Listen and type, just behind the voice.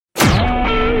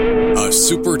a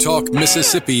Super Talk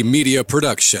Mississippi media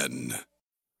production.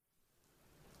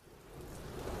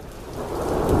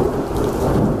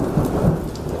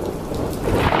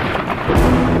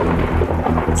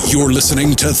 You're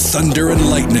listening to Thunder and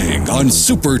Lightning on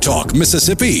Super Talk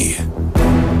Mississippi.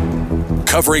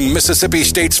 Covering Mississippi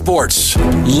State sports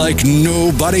like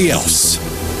nobody else.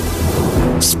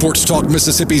 Sports Talk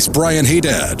Mississippi's Brian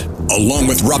Haydad, along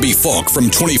with Robbie Falk from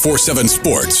 24/7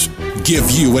 Sports,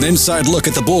 give you an inside look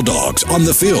at the Bulldogs on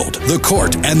the field, the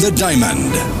court, and the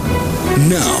diamond.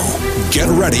 Now, get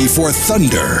ready for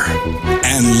Thunder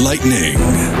and Lightning.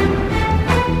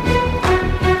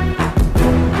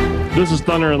 This is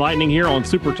Thunder and Lightning here on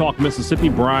Super Talk Mississippi.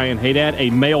 Brian Haydad,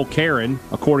 a male Karen,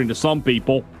 according to some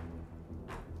people.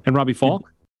 And Robbie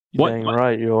Falk? What? Dang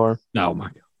right you are. Oh, my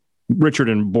God. Richard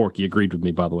and Borky agreed with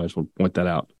me, by the way. I just want to point that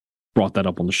out. Brought that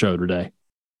up on the show today.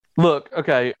 Look,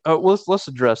 okay, let's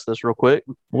address this real quick.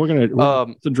 We're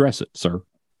gonna address it, sir.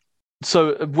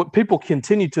 So what people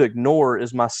continue to ignore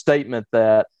is my statement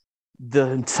that the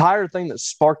entire thing that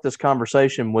sparked this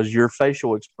conversation was your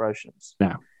facial expressions.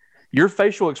 Now, your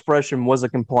facial expression was a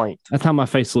complaint. That's how my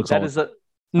face looks. That is a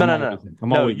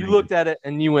no. You looked at it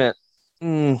and you went,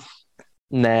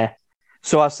 nah.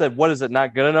 So I said, what, is it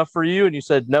not good enough for you? And you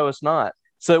said, no, it's not.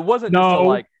 So it wasn't just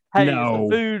like, hey,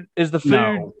 is the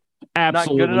food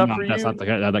absolutely not good enough not. for you? That's not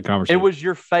that conversation. It was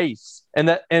your face. And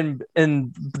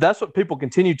that's what people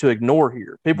continue to ignore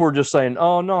here. People are just saying,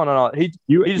 oh, no. He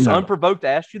just unprovoked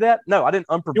asked you that? No, I didn't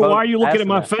unprovoked. Why are you looking at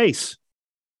my face?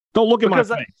 Don't look at my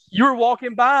face. You were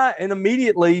walking by and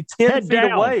immediately 10 feet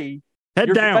away.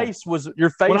 Your face was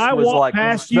when I was walk like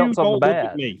past you. Don't look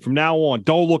at me from now on.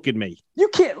 Don't look at me. You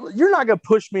can't. You're not going to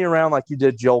push me around like you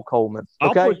did Joel Coleman.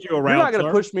 Okay? I'll push you around. You're not going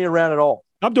to push me around at all.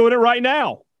 I'm doing it right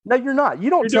now. No, you're not. You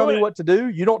don't tell me what to do.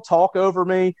 You don't talk over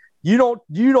me. You don't.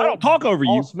 I don't talk over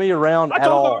you. Boss me around. I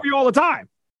talk over you all the time.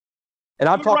 And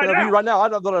I'm talking over you right now. I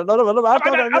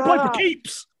play for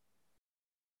keeps.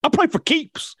 I play for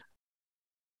keeps.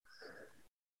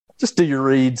 Just do your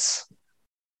reads.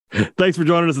 Thanks for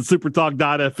joining us at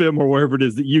supertalk.fm or wherever it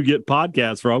is that you get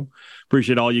podcasts from.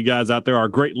 Appreciate all you guys out there, our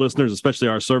great listeners, especially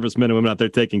our servicemen and women out there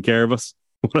taking care of us.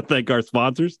 I want to thank our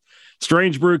sponsors,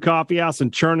 Strange Brew Coffee House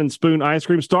and Churn and Spoon Ice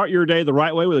Cream. Start your day the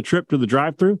right way with a trip to the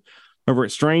drive-thru over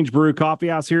at Strange Brew Coffee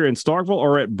House here in Starkville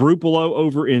or at Brupolo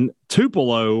over in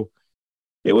Tupelo.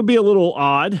 It would be a little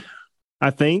odd,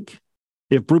 I think,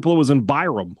 if Brupolo was in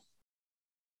Byram.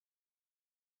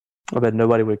 I bet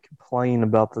nobody would complain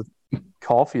about the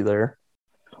coffee there.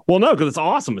 Well, no, because it's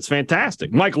awesome. It's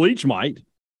fantastic. Mike Leach might.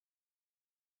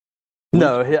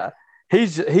 No,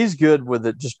 he's good with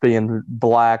it just being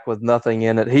black with nothing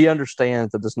in it. He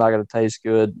understands that it's not going to taste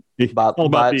good by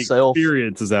itself. The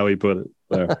experience is how he put it.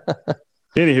 So.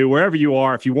 Anywho, wherever you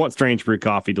are, if you want Strange Brew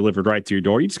coffee delivered right to your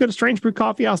door, you just go to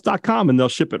strangebrewcoffeehouse.com and they'll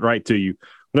ship it right to you.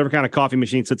 Whatever kind of coffee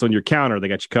machine sits on your counter, they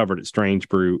got you covered at Strange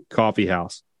Brew Coffee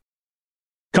House.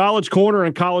 College Corner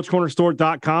and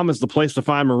collegecornerstore.com is the place to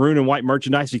find maroon and white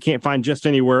merchandise you can't find just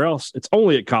anywhere else. It's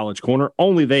only at College Corner.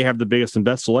 Only they have the biggest and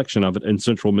best selection of it in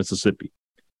central Mississippi.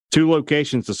 2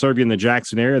 locations to serve you in the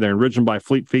Jackson area. They're in Ridgeland by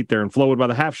Fleet Feet. They're in Flowood by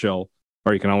the Half Shell.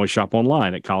 Or you can always shop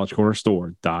online at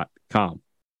collegecornerstore.com.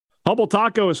 Humble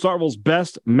Taco is Starkville's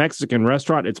best Mexican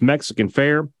restaurant. It's Mexican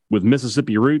fare with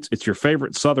Mississippi roots. It's your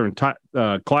favorite Southern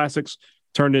classics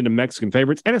turned into Mexican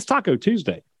favorites. And it's Taco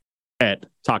Tuesday at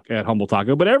Humble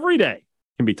Taco, but every day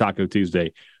can be Taco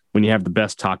Tuesday when you have the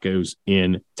best tacos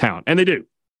in town. And they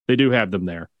do have them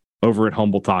there over at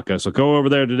Humble Taco. So go over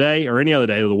there today or any other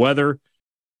day. The weather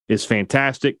is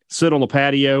fantastic. Sit on the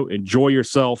patio, enjoy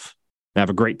yourself, and have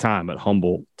a great time at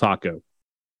Humble Taco.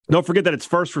 Don't forget that it's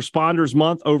First Responders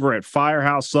Month over at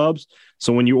Firehouse Subs.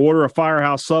 So when you order a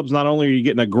Firehouse Subs, not only are you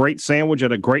getting a great sandwich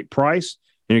at a great price,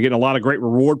 and you're getting a lot of great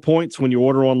reward points when you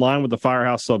order online with the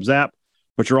Firehouse Subs app,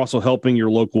 but you're also helping your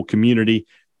local community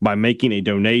by making a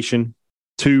donation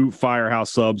to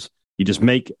Firehouse Subs.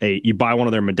 You buy one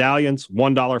of their medallions,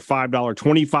 $1, $5,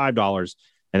 $25,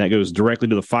 and that goes directly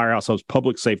to the Firehouse Subs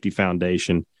Public Safety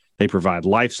Foundation. They provide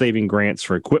life-saving grants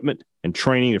for equipment and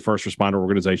training to first responder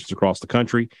organizations across the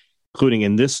country, including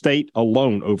in this state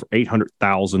alone, over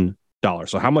 $800,000.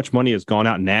 So how much money has gone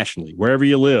out nationally? Wherever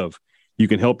you live, you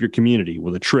can help your community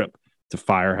with a trip to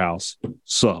Firehouse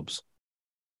Subs.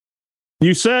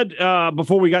 You said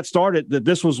before we got started that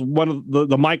this was one of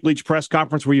the Mike Leach press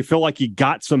conference where you feel like you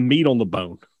got some meat on the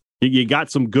bone. You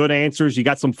got some good answers. You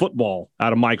got some football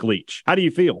out of Mike Leach. How do you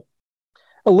feel?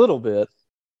 A little bit.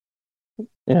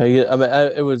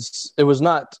 It was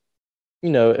not,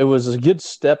 it was a good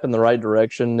step in the right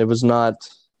direction. It was not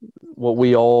what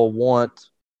we all want,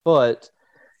 but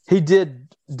he did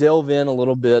delve in a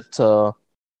little bit to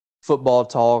football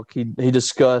talk. He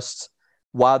discussed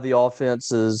why the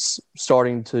offense is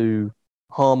starting to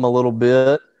hum a little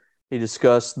bit. He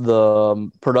discussed the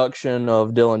production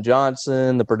of Dylan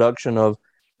Johnson, the production of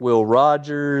Will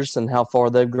Rogers, and how far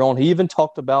they've grown. He even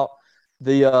talked about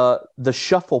the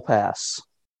shuffle pass,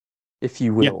 if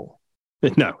you will. Yeah.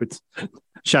 No, it's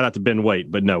shout out to Ben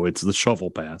Waite, but no, it's the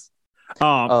shuffle pass.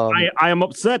 I am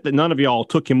upset that none of y'all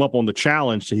took him up on the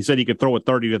challenge. He said he could throw a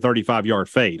 30 to 35 yard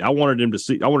fade. I wanted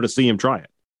to see him try it.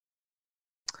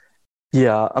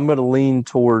 Yeah, I'm going to lean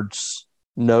towards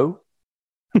no.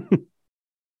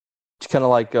 It's kind of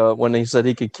like when he said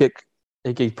he could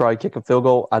probably kick a field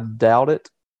goal. I doubt it,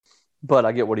 but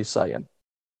I get what he's saying.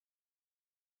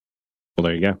 Well,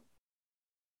 there you go.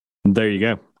 There you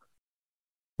go.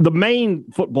 The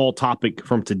main football topic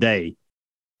from today,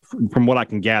 from what I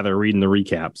can gather reading the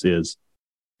recaps, is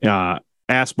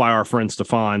asked by our friend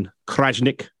Stefan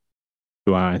Krajnik,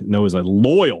 who I know is a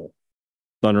loyal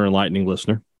Thunder and Lightning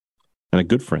listener and a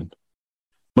good friend.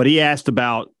 But he asked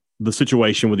about the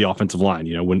situation with the offensive line.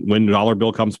 You know, when Dollar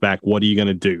Bill comes back, what are you going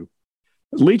to do?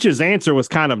 Leach's answer was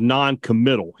kind of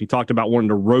non-committal. He talked about wanting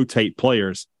to rotate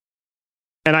players.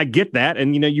 And I get that.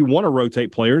 And, you know, you want to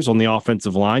rotate players on the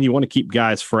offensive line. You want to keep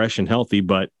guys fresh and healthy.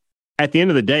 But at the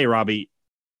end of the day, Robbie,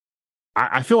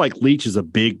 I feel like Leach is a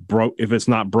big broke. If it's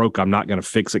not broke, I'm not going to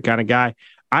fix it kind of guy.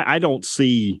 I don't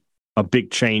see a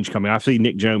big change coming. I see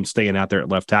Nick Jones staying out there at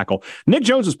left tackle. Nick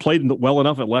Jones has played well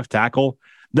enough at left tackle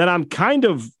that I'm kind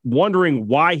of wondering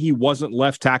why he wasn't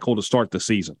left tackle to start the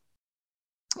season.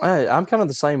 I'm kind of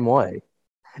the same way.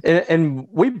 And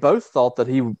we both thought that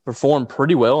he performed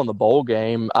pretty well in the bowl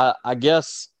game. I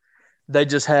guess they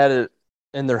just had it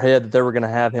in their head that they were going to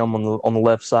have him on the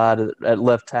left side at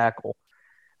left tackle.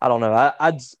 I don't know.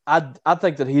 I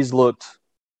think that he's looked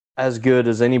as good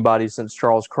as anybody since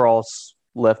Charles Cross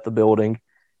left the building.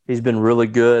 He's been really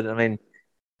good. I mean,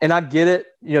 and I get it.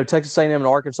 You know, Texas A&M and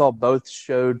Arkansas both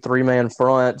showed 3-man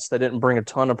fronts. They didn't bring a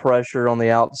ton of pressure on the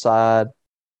outside.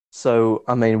 So,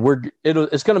 I mean,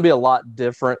 it's going to be a lot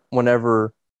different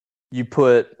whenever you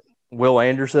put Will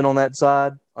Anderson on that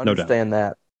side. Understand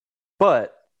that.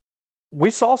 But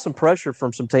we saw some pressure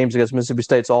from some teams against Mississippi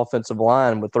State's offensive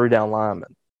line with 3-down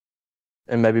linemen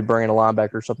and maybe bringing a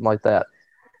linebacker or something like that.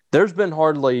 There's been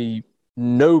hardly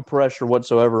no pressure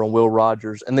whatsoever on Will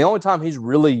Rogers. And the only time he's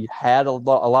really had a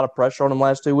lot of pressure on him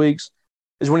last 2 weeks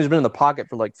is when he's been in the pocket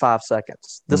for like 5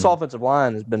 seconds. This offensive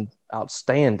line has been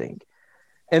outstanding.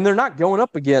 And they're not going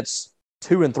up against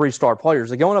 2- and 3-star players.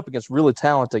 They're going up against really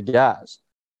talented guys.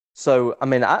 So, I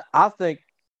mean, I think,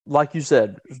 like you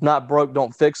said, if not broke,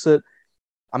 don't fix it.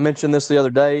 I mentioned this the other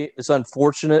day. It's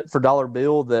unfortunate for Dollar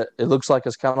Bill that it looks like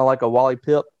it's kind of like a Wally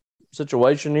Pipp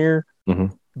situation here. Mm-hmm.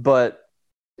 But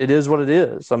it is what it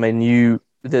is. I mean,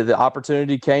 the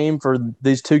opportunity came for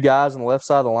these two guys on the left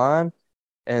side of the line,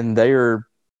 and they're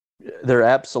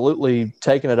absolutely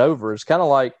taking it over. It's kind of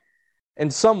like, in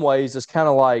some ways, it's kind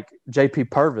of like J.P.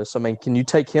 Purvis. I mean, can you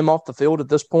take him off the field at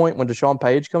this point when Deshaun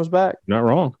Page comes back? Not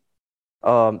wrong.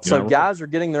 So guys are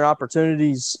getting their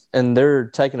opportunities, and they're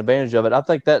taking advantage of it. I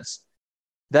think that's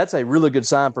a really good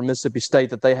sign for Mississippi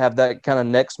State that they have that kind of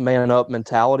next man up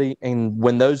mentality. And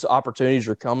when those opportunities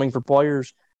are coming for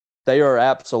players, they are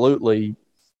absolutely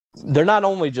 – they're not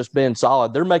only just being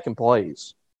solid, they're making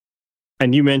plays.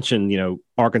 And you mentioned, you know,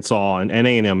 Arkansas and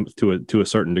A&M to a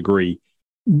certain degree,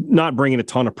 not bringing a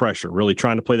ton of pressure, really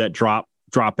trying to play that drop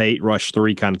 8, rush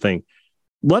 3 kind of thing.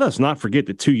 Let us not forget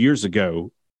that 2 years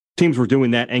ago, teams were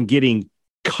doing that and getting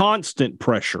constant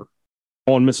pressure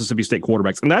on Mississippi State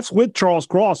quarterbacks. And that's with Charles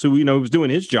Cross, who, you know, was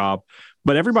doing his job,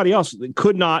 but everybody else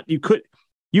could not.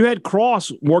 You had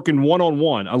Cross working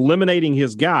one-on-one, eliminating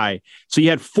his guy. So you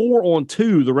had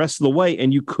 4-on-2 the rest of the way,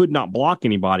 and you could not block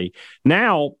anybody.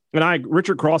 Now,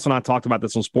 Richard Cross and I talked about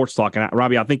this on Sports Talk, and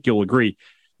Robbie, I think you'll agree.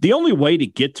 The only way to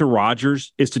get to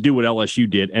Rogers is to do what LSU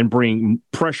did and bring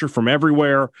pressure from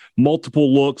everywhere,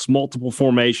 multiple looks, multiple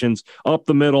formations, up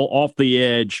the middle, off the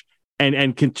edge,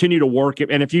 and continue to work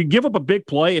it. And if you give up a big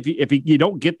play, if you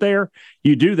don't get there,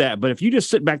 you do that. But if you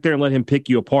just sit back there and let him pick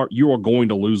you apart, you are going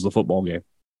to lose the football game.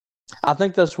 I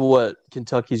think that's what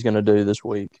Kentucky's going to do this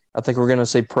week. I think we're going to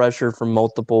see pressure from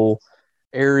multiple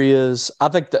areas. I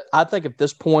think at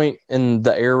this point in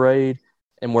the air raid,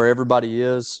 and where everybody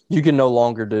is, you can no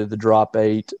longer do the drop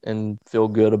 8 and feel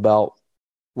good about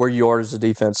where you are as a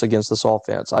defense against this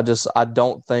offense. I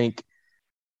don't think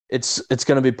it's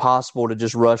going to be possible to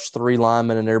just rush 3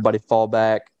 linemen and everybody fall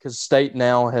back, because State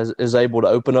now is able to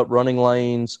open up running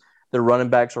lanes. Their running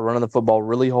backs are running the football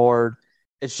really hard.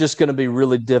 It's just going to be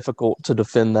really difficult to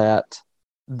defend that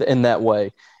in that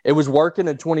way. It was working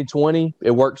in 2020.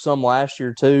 It worked some last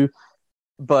year too.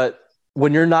 But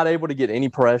when you're not able to get any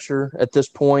pressure at this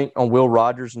point on Will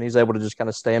Rogers and he's able to just kind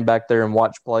of stand back there and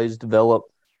watch plays develop,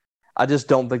 I just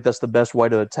don't think that's the best way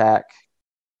to attack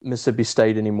Mississippi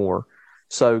State anymore.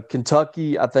 So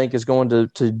Kentucky, I think, is going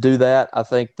to do that. I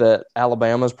think that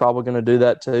Alabama is probably going to do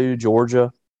that too.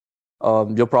 Georgia.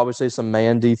 You'll probably see some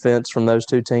man defense from those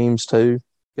two teams too,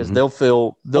 because they'll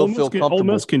feel comfortable. Ole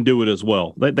Miss can do it as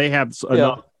well. They have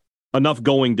enough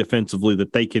going defensively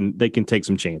that they can take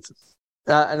some chances.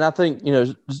 And I think,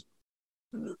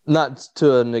 not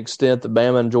to an extent that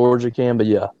Bama and Georgia can, but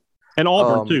yeah. And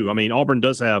Auburn too. I mean, Auburn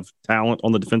does have talent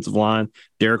on the defensive line.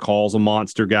 Derek Hall's a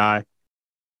monster guy.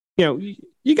 You're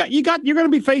going to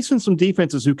be facing some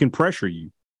defenses who can pressure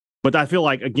you. But I feel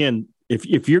like, again,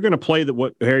 if you're going to play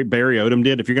what Barry Odom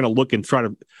did, if you're going to look and try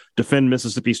to defend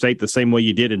Mississippi State the same way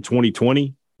you did in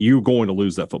 2020, you're going to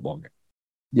lose that football game.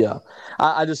 Yeah.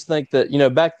 I just think that,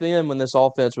 back then when this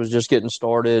offense was just getting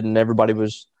started and everybody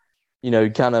was,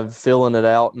 kind of filling it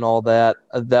out and all that,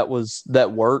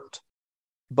 that worked.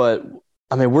 But,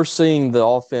 I mean, we're seeing the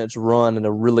offense run at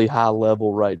a really high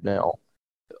level right now.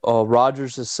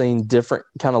 Rogers has seen different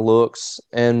kind of looks.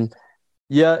 And,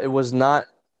 yeah, it was not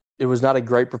a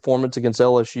great performance against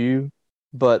LSU,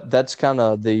 but that's kind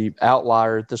of the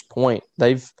outlier at this point.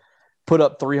 They've put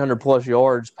up 300-plus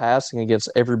yards passing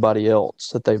against everybody else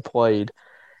that they've played.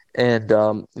 And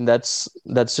that's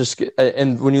just –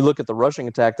 and when you look at the rushing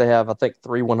attack, they have, I think,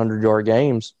 3 100-yard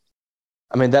games.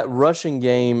 I mean, that rushing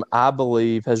game, I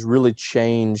believe, has really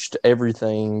changed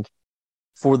everything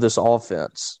for this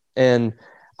offense. And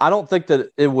I don't think that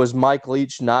it was Mike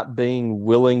Leach not being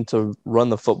willing to run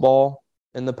the football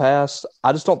in the past.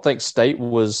 I just don't think State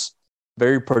was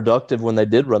very productive when they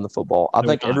did run the football. I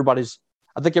think everybody's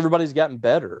gotten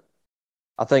better.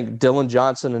 I think Dylan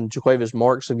Johnson and Jaquavius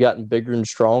Marks have gotten bigger and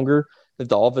stronger. That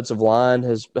the offensive line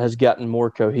has gotten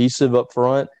more cohesive up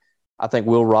front. I think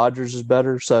Will Rogers is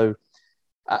better. So,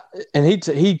 and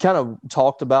he kind of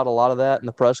talked about a lot of that in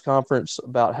the press conference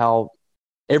about how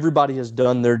everybody has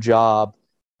done their job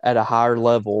at a higher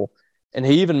level. And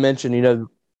he even mentioned,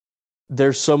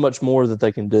 there's so much more that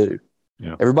they can do.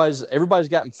 Yeah. Everybody's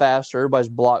gotten faster. Everybody's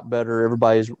blocked better.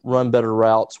 Everybody's run better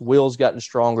routes. Will's gotten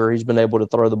stronger. He's been able to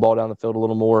throw the ball down the field a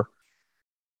little more.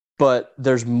 But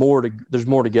there's more to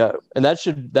go, and that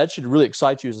should really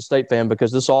excite you as a State fan,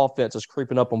 because this offense is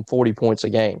creeping up on 40 points a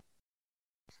game.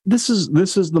 This is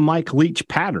the Mike Leach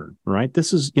pattern, right?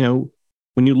 This is,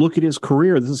 when you look at his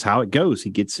career, this is how it goes.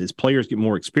 His players get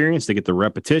more experience, they get the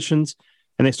repetitions,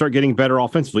 and they start getting better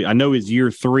offensively. I know his year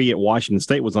 3 at Washington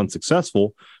State was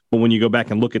unsuccessful, but when you go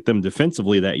back and look at them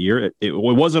defensively that year, it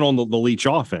wasn't on the Leach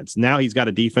offense. Now he's got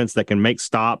a defense that can make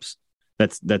stops,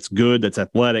 that's good, that's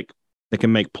athletic, that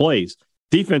can make plays.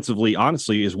 Defensively,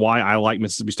 honestly, is why I like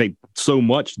Mississippi State so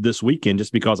much this weekend,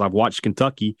 just because I've watched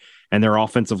Kentucky and their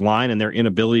offensive line and their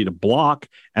inability to block,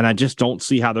 and I just don't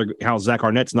see how Zach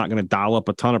Arnett's not going to dial up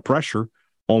a ton of pressure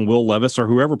on Will Levis or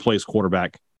whoever plays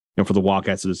quarterback for the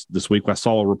Wildcats this week. I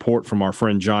saw a report from our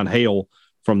friend John Hale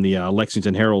from the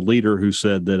Lexington Herald Leader, who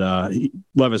said that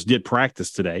Levis did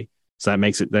practice today, so that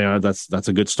makes it that's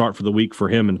a good start for the week for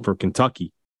him and for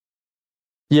Kentucky.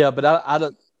 Yeah, but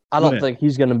I don't think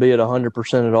he's going to be at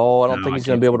 100% at all. I don't think he's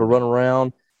going to be able to run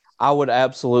around. I would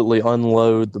absolutely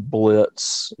unload the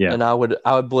blitz, and I would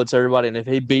blitz everybody. And if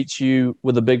he beats you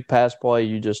with a big pass play,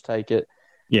 you just take it.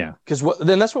 Yeah, because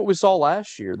then that's what we saw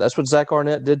last year. That's what Zach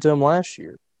Arnett did to him last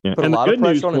year. Yeah. Put a lot of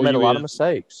pressure on him, made a lot of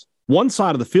mistakes. One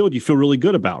side of the field you feel really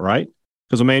good about, right?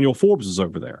 Because Emmanuel Forbes is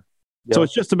over there. Yep. So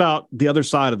it's just about the other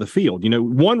side of the field.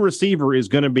 One receiver is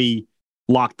going to be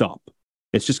locked up.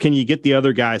 It's just, can you get the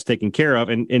other guys taken care of?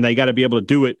 And they got to be able to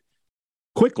do it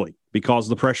quickly because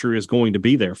the pressure is going to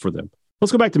be there for them.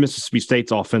 Let's go back to Mississippi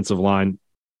State's offensive line.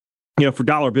 For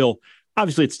Dollar Bill,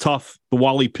 obviously it's tough, the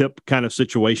Wally Pipp kind of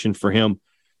situation for him.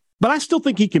 But I still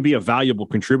think he can be a valuable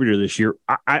contributor this year.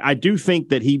 I do think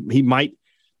that he might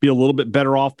be a little bit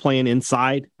better off playing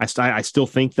inside. I still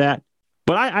think that.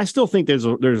 But I still think there's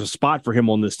a spot for him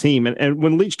on this team. And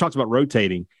when Leach talks about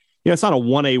rotating, it's not a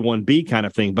 1A, 1B kind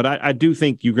of thing, but I do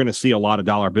think you're going to see a lot of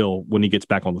Dollar Bill when he gets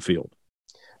back on the field.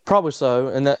 Probably so,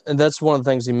 and that's one of the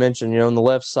things he mentioned. On the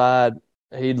left side,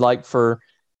 he'd like to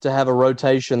have a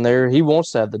rotation there. He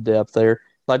wants to have the depth there.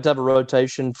 He'd like to have a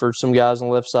rotation for some guys on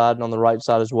the left side and on the right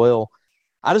side as well.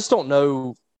 I just don't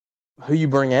know who you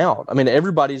bring out. I mean,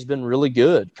 everybody's been really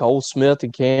good. Cole Smith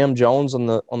and Cam Jones on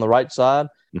the right side,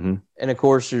 and of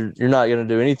course you're not going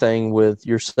to do anything with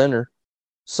your center.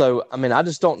 So, I mean, I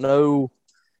just don't know.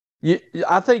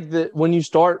 I think that when you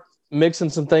start mixing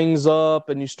some things up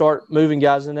and you start moving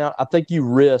guys in and out, I think you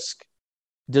risk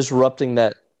disrupting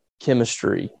that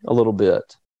chemistry a little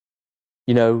bit.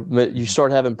 You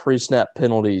start having pre-snap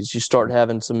penalties. You start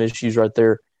having some issues right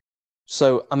there.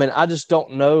 So, I mean, I just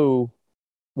don't know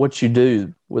what you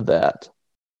do with that.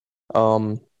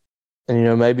 And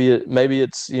maybe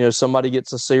it's somebody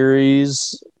gets a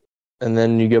series and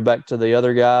then you go back to the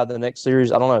other guy the next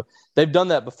series. I don't know. They've done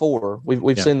that before.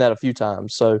 We've seen that a few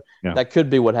times. So that could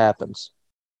be what happens.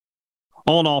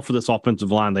 All in all, for this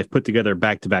offensive line, they've put together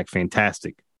back-to-back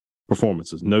fantastic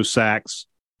performances. No sacks,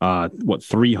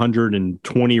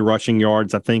 320 rushing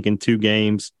yards, I think, in 2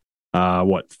 games.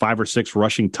 5 or 6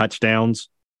 rushing touchdowns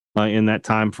in that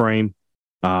time frame.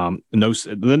 No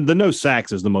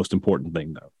sacks is the most important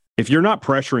thing, though. If you're not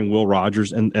pressuring Will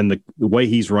Rogers and the way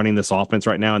he's running this offense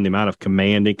right now and the amount of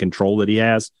command and control that he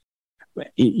has,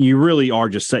 you really are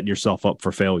just setting yourself up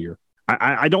for failure.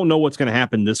 I don't know what's going to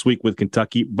happen this week with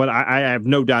Kentucky, but I have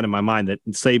no doubt in my mind that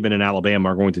Saban and Alabama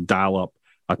are going to dial up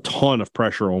a ton of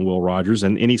pressure on Will Rogers,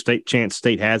 and any chance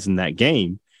State has in that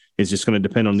game is just going to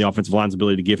depend on the offensive line's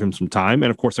ability to give him some time. And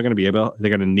of course, they're going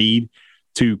to need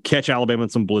to catch Alabama in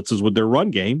some blitzes with their run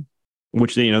game,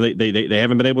 which they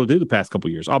haven't been able to do the past couple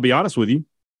of years. I'll be honest with you.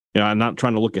 I'm not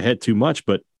trying to look ahead too much,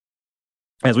 but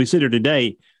as we sit here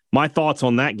today, my thoughts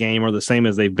on that game are the same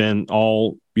as they've been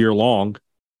all year long,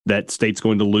 that State's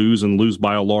going to lose and lose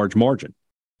by a large margin.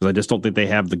 Because I just don't think they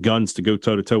have the guns to go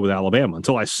toe-to-toe with Alabama.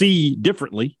 Until I see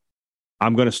differently,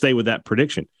 I'm going to stay with that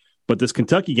prediction. But this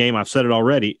Kentucky game, I've said it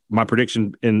already, my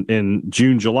prediction in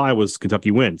June, July was Kentucky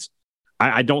wins.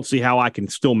 I don't see how I can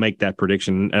still make that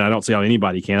prediction, and I don't see how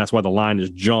anybody can. That's why the line has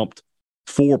jumped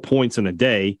 4 points in a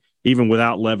day, even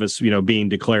without Levis, being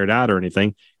declared out or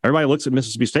anything. Everybody looks at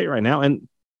Mississippi State right now, and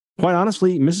quite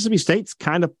honestly, Mississippi State's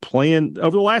kind of playing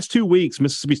over the last 2 weeks.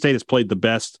 Mississippi State has played the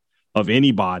best of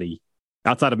anybody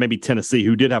outside of maybe Tennessee,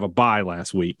 who did have a bye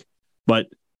last week. But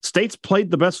State's played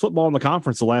the best football in the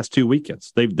conference the last 2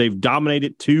 weekends. They've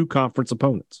dominated 2 conference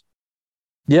opponents.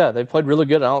 Yeah, they played really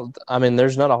good.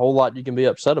 There's not a whole lot you can be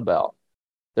upset about.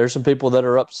 There's some people that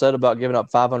are upset about giving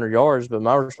up 500 yards, but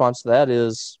my response to that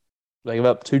is they give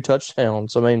up 2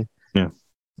 touchdowns. The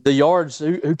yards,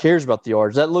 who cares about the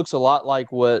yards? That looks a lot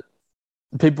like what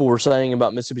people were saying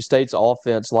about Mississippi State's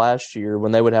offense last year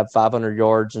when they would have 500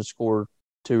 yards and score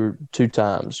two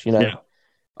times.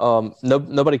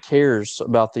 Nobody cares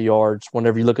about the yards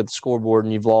whenever you look at the scoreboard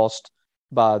and you've lost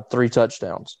by 3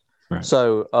 touchdowns. Right.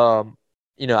 So,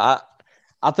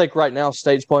 I think right now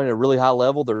State's playing at a really high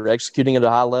level. They're executing at a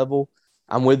high level.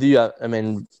 I'm with you.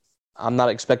 I'm not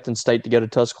expecting State to go to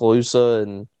Tuscaloosa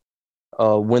and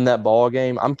win that ball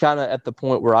game. I'm kind of at the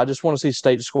point where I just want to see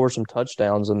State score some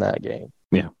touchdowns in that game.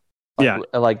 Yeah.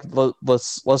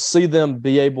 Let's see them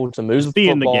be able to move the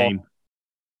football. In the game.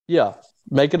 Yeah.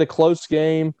 Make it a close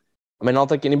game. I don't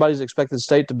think anybody's expected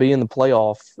State to be in the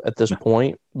playoff at this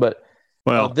point, but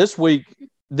this week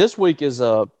is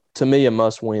to me a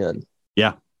must win.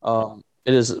 Yeah.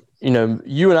 It is,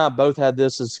 you and I both had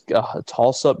this as a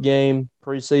toss-up game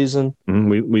preseason.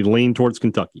 We lean towards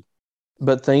Kentucky.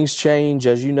 But things change,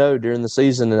 as you know, during the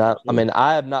season. And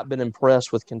I have not been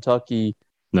impressed with Kentucky.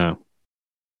 No.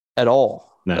 At all.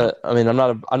 No. I'm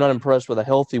not impressed with a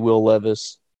healthy Will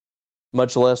Levis,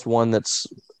 much less one that's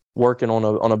working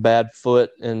on a bad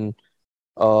foot and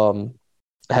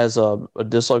has some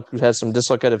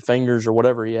dislocated fingers or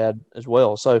whatever he had as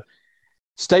well. So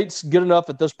State's good enough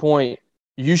at this point.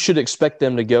 You should expect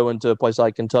them to go into a place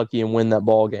like Kentucky and win that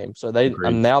ball game. So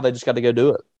now they just got to go do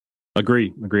it.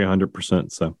 Agree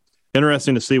 100%. So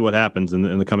interesting to see what happens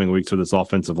in the coming weeks with this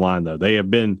offensive line, though. They have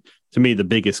been, to me, the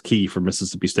biggest key for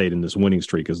Mississippi State in this winning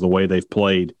streak is the way they've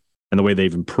played and the way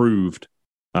they've improved.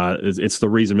 It's the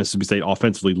reason Mississippi State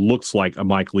offensively looks like a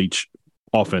Mike Leach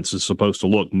offense is supposed to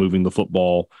look, moving the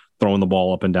football, throwing the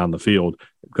ball up and down the field,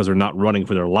 because they're not running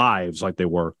for their lives like they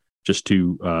were just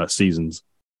 2 seasons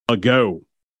ago.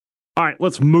 All right,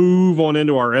 let's move on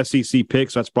into our SEC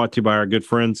picks. That's brought to you by our good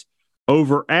friends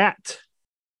over at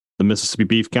the Mississippi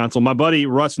Beef Council. My buddy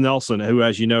Russ Nelson, who,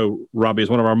 as you know, Robbie, is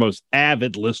one of our most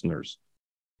avid listeners.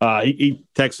 He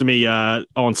texted me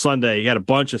on Sunday. He had a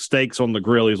bunch of steaks on the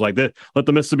grill. He's like, let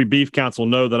the Mississippi Beef Council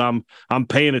know that I'm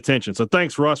paying attention. So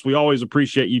thanks, Russ. We always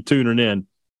appreciate you tuning in.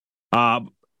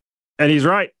 And he's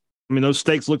right. Those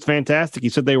steaks looked fantastic. He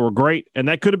said they were great, and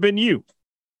that could have been you.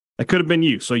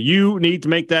 So you need to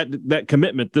make that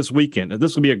commitment this weekend.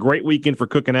 This will be a great weekend for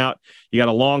cooking out. You got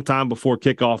a long time before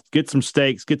kickoff. Get some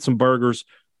steaks, get some burgers,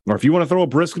 or if you want to throw a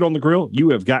brisket on the grill, you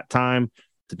have got time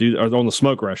to do, or on the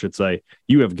smoker, I should say.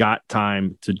 You have got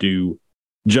time to do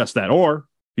just that. Or if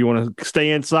you want to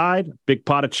stay inside, big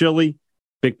pot of chili,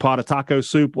 big pot of taco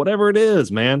soup, whatever it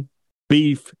is, man.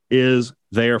 Beef is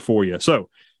there for you. So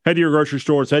head to your grocery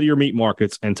stores, head to your meat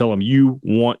markets, and tell them you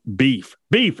want beef.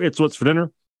 Beef, it's what's for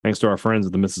dinner. Thanks to our friends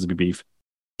at the Mississippi Beef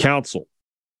Council.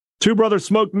 Two Brothers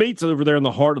Smoked Meats over there in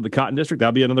the heart of the Cotton District.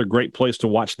 That'll be another great place to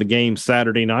watch the game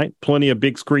Saturday night. Plenty of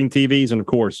big screen TVs and, of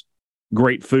course,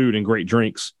 great food and great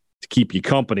drinks to keep you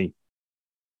company.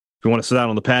 If you want to sit out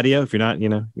on the patio, if you're not,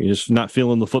 you're just not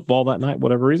feeling the football that night,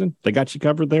 whatever reason, they got you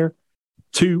covered there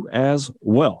too as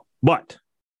well. But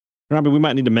Robbie, we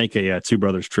might need to make a Two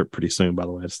Brothers trip pretty soon. By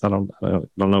the way, I don't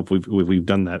know if we've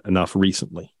done that enough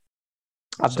recently.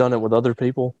 I've done it with other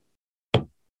people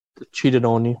that cheated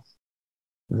on you.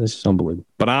 This is unbelievable.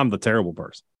 But I'm the terrible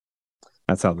person.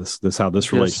 That's how this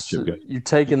relationship goes. You're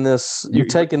taking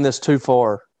this too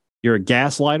far. You're a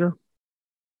gaslighter.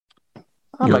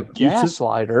 I'm a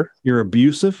gaslighter. You're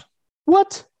abusive.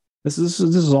 What? This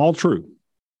is all true.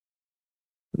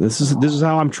 This is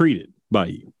how I'm treated by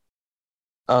you.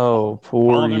 Oh,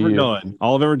 poor all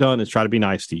I've ever done is try to be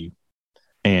nice to you,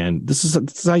 and this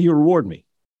is how you reward me.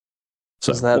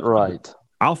 So, is that right?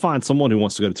 I'll find someone who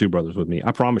wants to go to Two Brothers with me.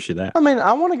 I promise you that. I mean,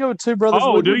 I want to go with Two Brothers.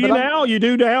 Oh, do you now? You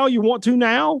do now? You want to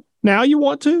now? Now you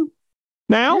want to?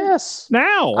 Now? Yes.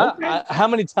 Now. Okay. How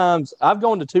many times I've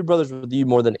gone to Two Brothers with you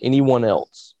more than anyone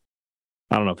else?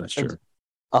 I don't know if that's true.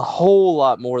 A whole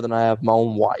lot more than I have my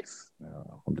own wife.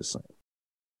 No, I'm just saying.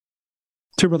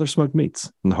 Two Brothers Smoked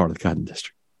Meats in the heart of the Cotton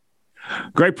District.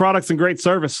 Great products and great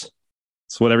service.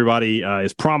 It's what everybody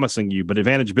is promising you, but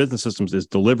Advantage Business Systems is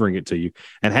delivering it to you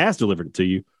and has delivered it to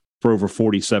you for over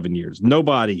 47 years.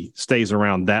 Nobody stays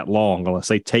around that long unless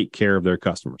they take care of their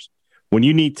customers. When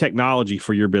you need technology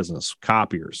for your business,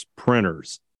 copiers,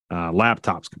 printers,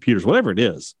 laptops, computers, whatever it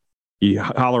is, you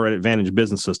holler at Advantage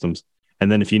Business Systems.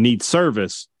 And then if you need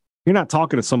service, you're not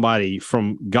talking to somebody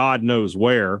from God knows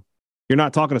where. You're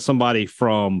not talking to somebody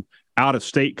from out of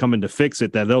state coming to fix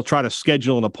it that they'll try to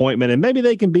schedule an appointment and maybe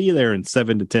they can be there in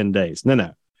 7 to 10 days. No.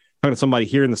 Talking to somebody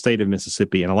here in the state of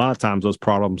Mississippi. And a lot of times those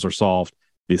problems are solved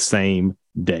the same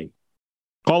day.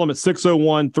 Call them at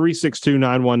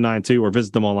 601-362-9192 or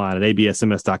visit them online at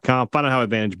absms.com. Find out how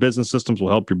Advantage Business Systems will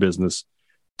help your business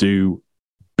do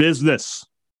business.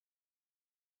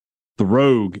 The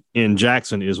Rogue in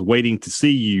Jackson is waiting to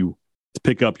see you to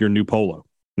pick up your new polo.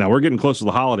 Now, we're getting close to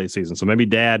the holiday season, so maybe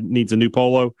Dad needs a new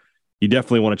polo. You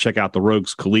definitely want to check out the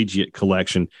Rogue's Collegiate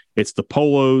Collection. It's the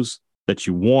polos that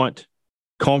you want,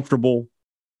 comfortable,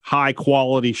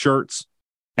 high-quality shirts,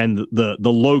 and the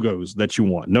logos that you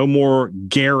want. No more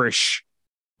garish,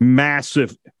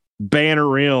 massive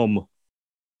banner M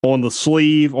on the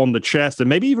sleeve, on the chest, and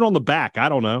maybe even on the back. I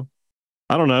don't know.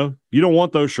 You don't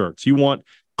want those shirts. You want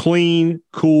clean,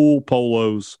 cool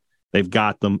polos. They've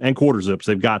got them. And quarter zips.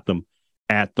 They've got them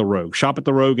at The Rogue. Shop at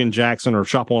The Rogue in Jackson or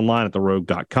shop online at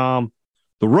therogue.com.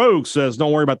 The Rogue says,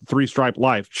 don't worry about the three-stripe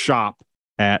life. Shop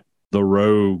at The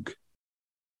Rogue.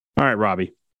 All right,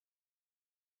 Robbie.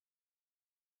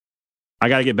 I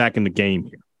got to get back in the game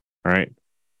here. All right.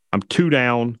 I'm 2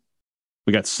 down.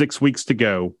 We got 6 weeks to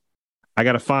go.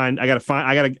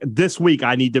 This week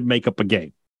I need to make up a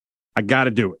game. I got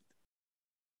to do it.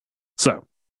 So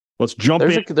let's jump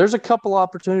in. There's a couple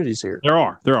opportunities here. There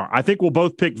are. I think we'll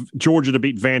both pick Georgia to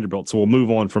beat Vanderbilt, so we'll move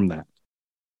on from that.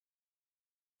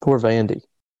 Poor Vandy.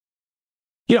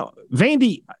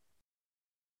 Vandy,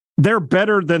 they're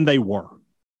better than they were.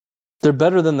 They're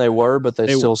better than they were, but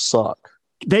they still suck.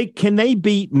 Can they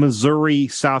beat Missouri,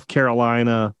 South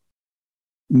Carolina,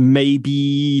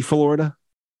 maybe Florida?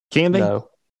 Can they? No.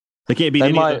 They can't beat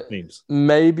any of those teams.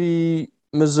 Maybe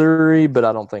Missouri, but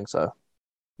I don't think so.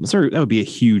 Missouri, that would be a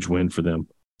huge win for them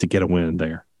to get a win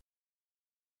there.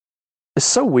 It's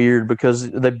so weird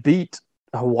because they beat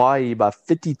Hawaii by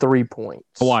 53 points.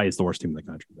 Hawaii is the worst team in the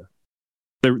country, though.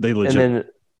 They legit. And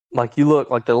then, you look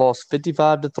like they lost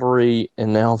 55-3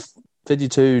 and now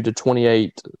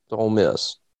 52-28 to Ole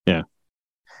Miss. Yeah.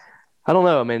 I don't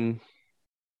know. I mean,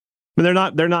 they're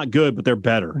not good, but they're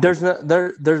better.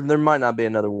 There might not be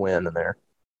another win in there.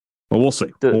 Well, we'll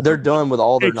see. They're done with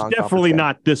all their non-conference. Definitely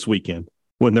not this weekend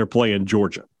when they're playing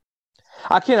Georgia.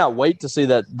 I cannot wait to see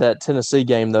that Tennessee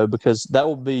game, though, because that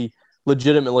will be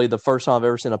legitimately the first time I've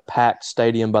ever seen a packed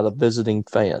stadium by the visiting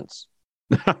fans.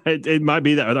 It might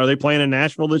be that. Are they playing in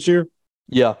Nashville this year?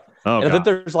 Yeah. Oh, and I think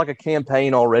there's a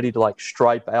campaign already to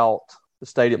stripe out the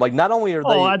stadium. Not only are they...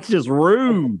 Oh, that's just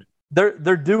rude.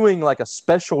 They're doing a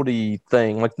specialty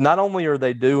thing. Not only are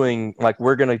they doing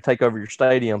we're going to take over your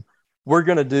stadium, we're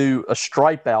going to do a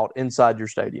stripe out inside your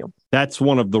stadium. That's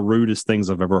one of the rudest things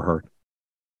I've ever heard.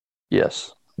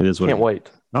 Yes. It is what Can't wait.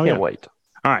 Oh, Can't wait.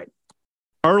 All right.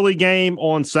 Early game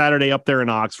on Saturday up there in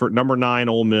Oxford. Number 9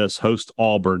 Ole Miss host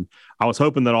Auburn. I was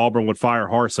hoping that Auburn would fire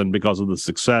Harsin because of the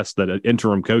success that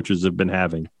interim coaches have been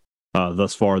having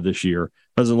thus far this year.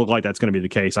 Doesn't look like that's going to be the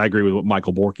case. I agree with what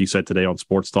Michael Borky said today on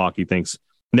Sports Talk. He thinks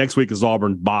next week is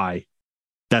Auburn bye.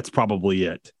 That's probably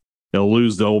it. They'll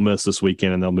lose to Ole Miss this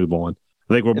weekend and they'll move on.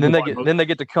 I think then they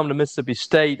get to come to Mississippi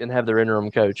State and have their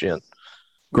interim coach in.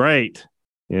 Great.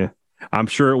 Yeah. I'm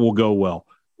sure it will go well.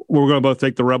 We're going to both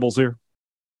take the Rebels here.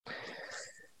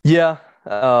 Yeah.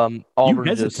 Auburn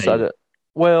just decided.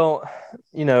 Well,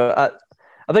 I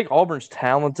think Auburn's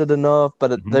talented enough,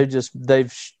 but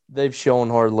they've shown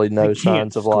hardly no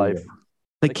signs of life.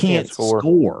 They can't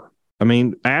score. I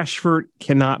mean, Ashford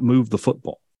cannot move the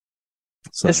football.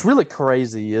 So. It's really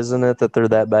crazy, isn't it, that they're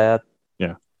that bad?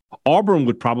 Yeah. Auburn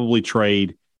would probably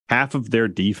trade half of their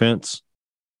defense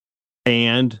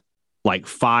and like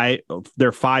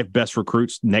their 5 best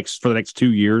recruits for the next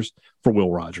 2 years for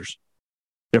Will Rogers.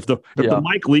 If the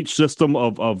Mike Leach system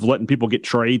of letting people get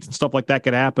trades and stuff like that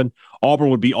could happen, Auburn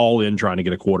would be all in trying to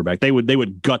get a quarterback. They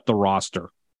would gut the roster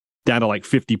down to like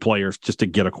 50 players just to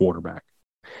get a quarterback.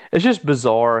 It's just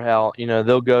bizarre how,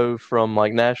 they'll go from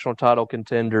like national title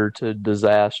contender to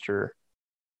disaster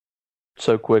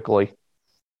so quickly.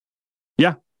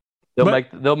 Yeah. They'll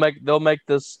make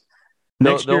this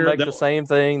next year, they'll make the same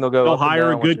thing. They'll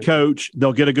hire a good coach,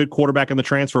 they'll get a good quarterback in the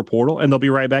transfer portal, and they'll be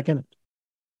right back in it.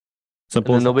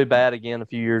 Simple. And they'll be bad again a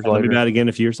few years later. They'll be bad again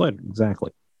a few years later.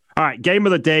 Exactly. All right, game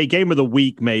of the day, game of the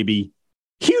week, maybe.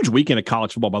 Huge weekend of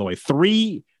college football, by the way.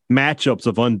 3 matchups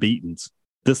of unbeatens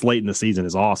this late in the season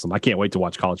is awesome. I can't wait to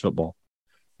watch college football.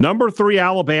 Number 3,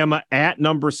 Alabama at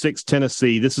number 6,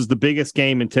 Tennessee. This is the biggest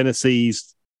game in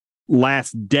Tennessee's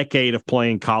last decade of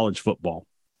playing college football.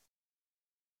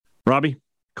 Robbie,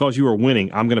 because you are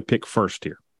winning, I'm going to pick first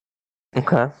here.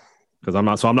 Okay. Because I'm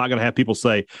not going to have people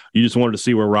say, you just wanted to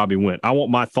see where Robbie went. I want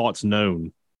my thoughts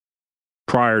known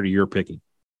prior to your picking.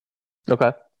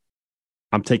 Okay.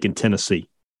 I'm taking Tennessee.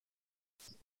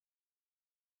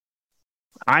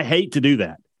 I hate to do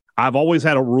that. I've always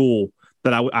had a rule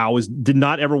that I always did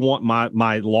not ever want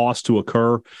my loss to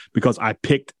occur because I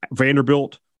picked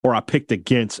Vanderbilt or I picked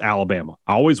against Alabama.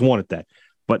 I always wanted that.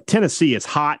 But Tennessee is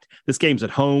hot. This game's at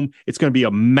home. It's going to be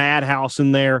a madhouse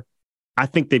in there. I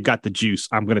think they've got the juice.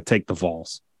 I'm going to take the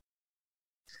Vols.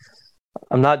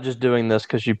 I'm not just doing this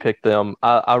because you picked them.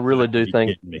 I really do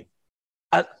think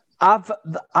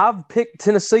I've picked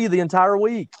Tennessee the entire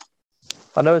week.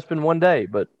 I know it's been one day,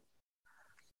 but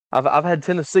I've had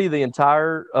Tennessee the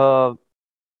entire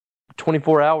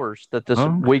 24 hours that this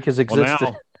week has existed.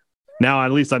 Well, now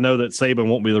at least I know that Saban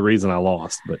won't be the reason I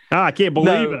lost. But I can't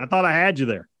believe it. I thought I had you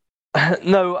there.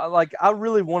 No, I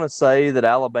really want to say that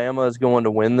Alabama is going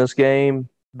to win this game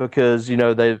because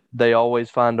they always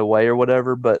find a way or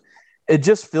whatever. But it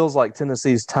just feels like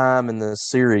Tennessee's time in this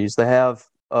series. They have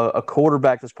a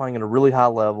quarterback that's playing at a really high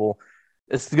level.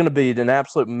 It's going to be an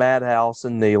absolute madhouse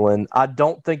in Neyland. I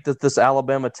don't think that this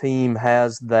Alabama team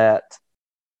has that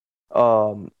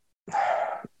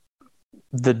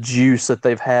the juice that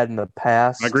they've had in the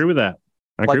past. I agree with that.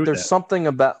 There's something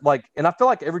about and I feel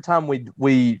like every time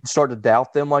we start to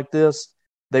doubt them like this,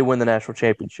 they win the national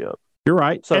championship. You're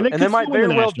right. So, and they might very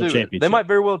well do it. They might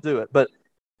very well do it. But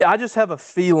I just have a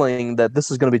feeling that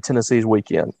this is going to be Tennessee's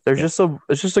weekend. It's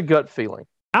just a gut feeling.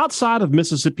 Outside of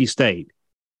Mississippi State,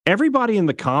 everybody in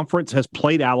the conference has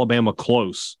played Alabama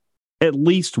close at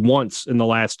least once in the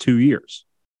last 2 years.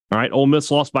 All right. Ole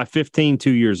Miss lost by 15 2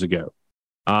 years ago.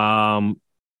 Auburn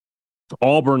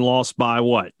lost by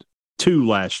 2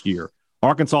 last year.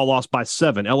 Arkansas lost by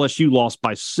 7. LSU lost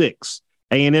by 6.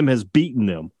 A&M has beaten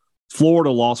them.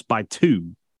 Florida lost by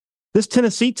 2. This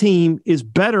Tennessee team is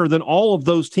better than all of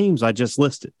those teams I just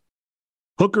listed.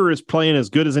 Hooker is playing as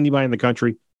good as anybody in the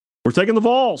country. We're taking the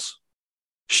Vols.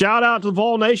 Shout out to the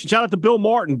Vol Nation. Shout out to Bill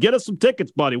Martin. Get us some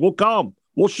tickets, buddy. We'll come.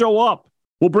 We'll show up.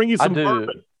 We'll bring you some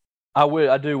bourbon.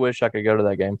 I do wish I could go to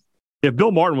that game. If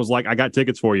Bill Martin was like, I got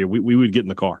tickets for you, we would get in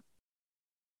the car.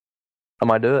 I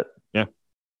might do it. Yeah.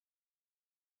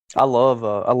 I love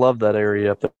that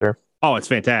area up there. Oh, it's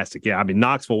fantastic. Yeah. I mean,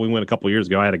 Knoxville, we went a couple of years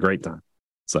ago. I had a great time.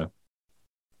 So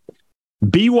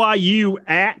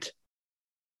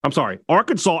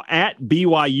Arkansas at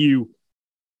BYU.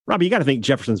 Robbie, you got to think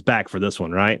Jefferson's back for this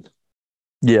one, right?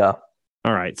 Yeah.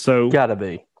 All right. So gotta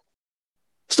be.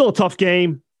 Still a tough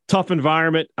game, tough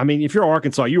environment. I mean, if you're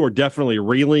Arkansas, you are definitely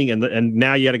reeling, and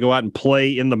now you got to go out and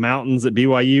play in the mountains at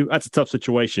BYU. That's a tough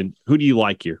situation. Who do you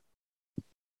like here?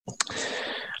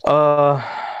 I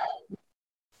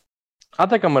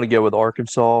think I'm going to go with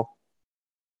Arkansas.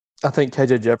 I think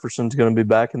KJ Jefferson's going to be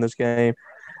back in this game.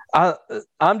 I'm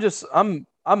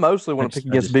I mostly want to pick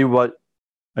against BYU.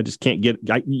 I just can't get.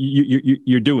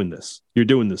 You're doing this. You're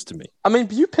doing this to me. I mean,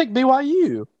 you pick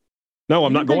BYU. No,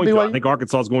 I'm not going to. I think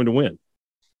Arkansas is going to win.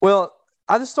 Well,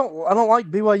 I don't like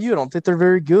BYU. I don't think they're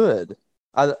very good.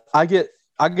 I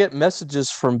get messages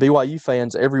from BYU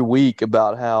fans every week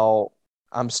about how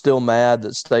I'm still mad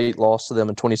that State lost to them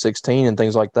in 2016 and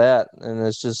things like that. And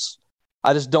it's just,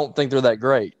 I just don't think they're that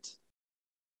great.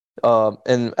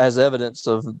 And as evidence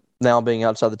of now being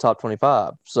outside the top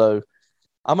 25. So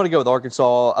I'm going to go with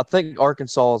Arkansas. I think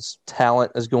Arkansas's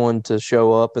talent is going to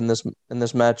show up in this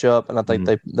matchup, and I think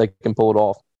they can pull it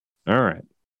off. All right.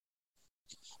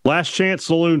 Last chance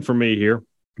saloon for me here.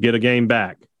 Get a game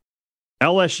back.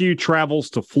 LSU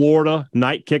travels to Florida.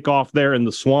 Night kickoff there in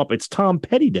the Swamp. It's Tom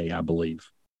Petty Day, I believe.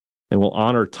 And we'll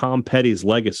honor Tom Petty's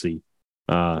legacy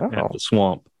at the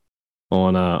Swamp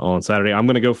on Saturday. I'm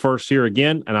going to go first here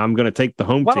again, and I'm going to take the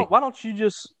home team. Why don't you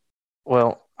just –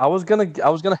 well, I was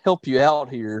gonna help you out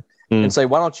here and say,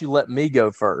 why don't you let me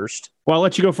go first? Well, I'll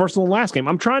let you go first in the last game.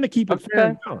 I'm trying to keep it fair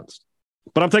and balanced.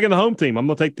 But I'm taking the home team. I'm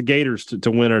going to take the Gators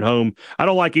to win at home. I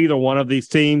don't like either one of these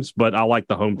teams, but I like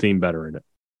the home team better in it.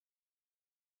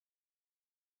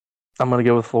 I'm going to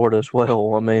go with Florida as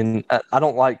well. I mean, I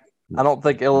don't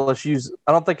think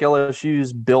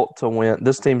LSU's built to win.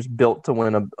 This team's built to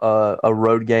win a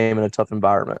road game in a tough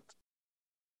environment.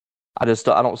 I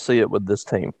don't see it with this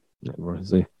team.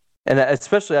 And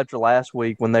especially after last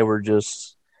week when they were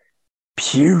just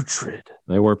putrid.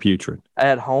 They were putrid.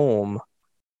 At home.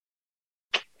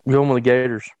 Going with the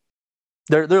Gators.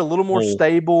 They're a little more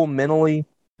stable mentally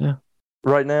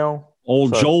right now.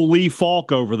 Joe Lee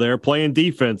Falk over there playing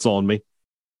defense on me.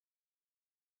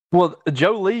 Well,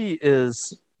 Joe Lee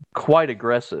is quite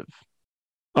aggressive.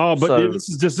 Oh, but this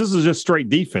is just straight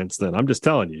defense. Then I'm just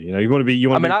telling you. You want to be.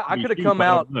 I could have come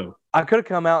out. I could have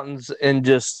come out and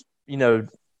just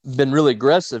been really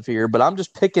aggressive here, but I'm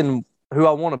just picking who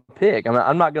I want to pick. I mean,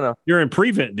 I'm not gonna. You're in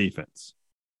prevent defense.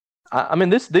 I mean,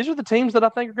 these are the teams that I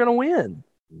think are going to win.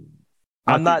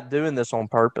 I'm not doing this on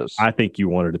purpose. I think you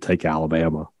wanted to take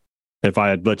Alabama. If I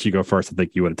had let you go first, I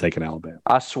think you would have taken Alabama.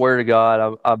 I swear to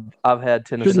God, I've had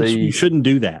Tennessee. You shouldn't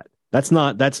do that. That's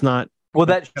not. Well,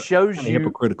 that shows you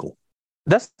hypocritical.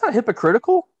 That's not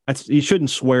hypocritical. You shouldn't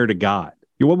swear to God.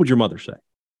 What would your mother say?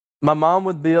 My mom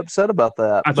would be upset about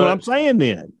that. That's what I'm saying.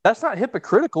 Then that's not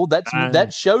hypocritical.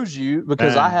 That shows you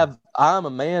because I'm a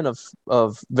man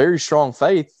of very strong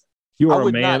faith. You are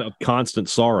a man of constant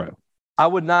sorrow. I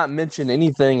would not mention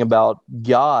anything about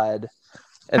God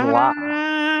and lie.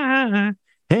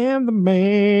 I am the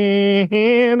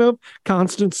man of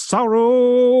constant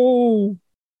sorrow.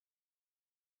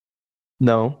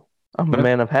 No, I'm a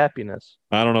man of happiness.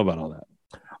 I don't know about all that.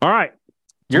 All right.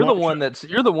 You're the one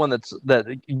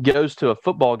that goes to a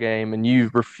football game and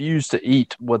you refuse to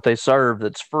eat what they serve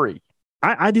that's free.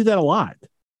 I do that a lot.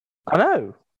 I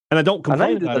know. And I don't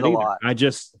complain about it either. I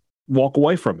just walk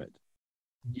away from it.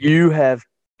 You have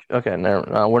okay.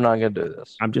 No, we're not going to do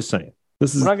this. I'm just saying.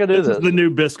 We're not going to do this. Is the new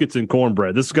biscuits and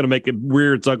cornbread. This is going to make it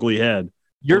rear its ugly head.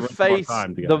 Your face,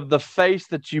 the face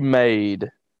that you made,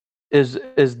 is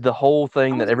the whole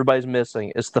thing that everybody's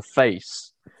missing. It's the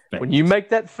face. When you make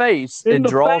that face, it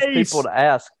draws people to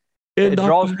ask. It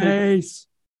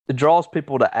draws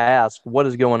people to ask what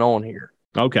is going on here.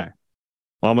 Okay,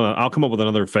 well, I'll come up with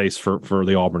another face for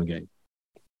the Auburn game.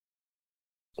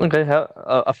 Okay,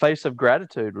 a face of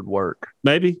gratitude would work.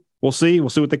 Maybe. We'll see. We'll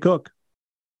see what they cook.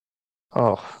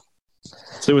 Oh.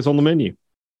 See what's on the menu.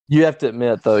 You have to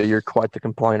admit, though, you're quite the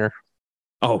complainer.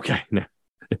 Okay.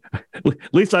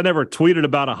 At least I never tweeted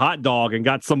about a hot dog and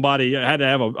got somebody had to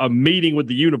have a meeting with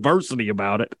the university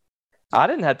about it. I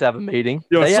didn't have to have a meeting.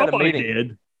 They had a meeting.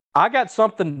 Did. I got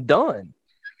something done.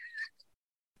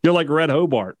 You're like Red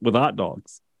Hobart with hot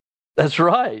dogs. That's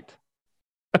right.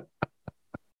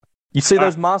 You see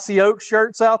those Mossy Oak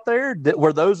shirts out there?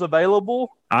 Were those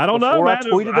available? I don't know, man. I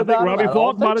think Robbie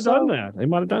Falk might have done that. They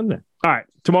might have done that. All right.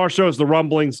 Tomorrow's show is the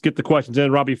rumblings. Get the questions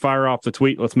in. Robbie, fire off the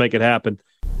tweet. Let's make it happen.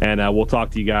 And we'll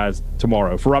talk to you guys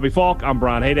tomorrow. For Robbie Falk, I'm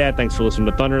Brian Haydad. Thanks for listening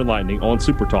to Thunder and Lightning on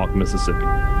Super Talk Mississippi.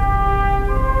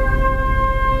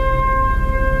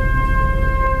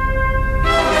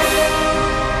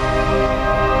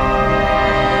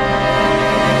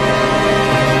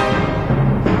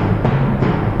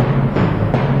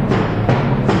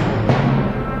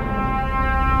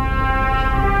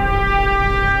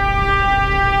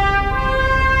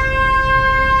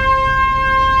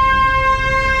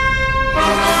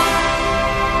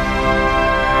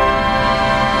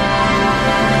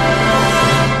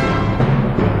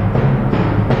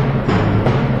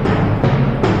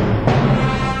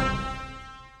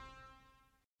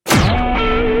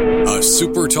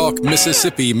 Talk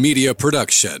Mississippi Media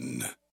Production.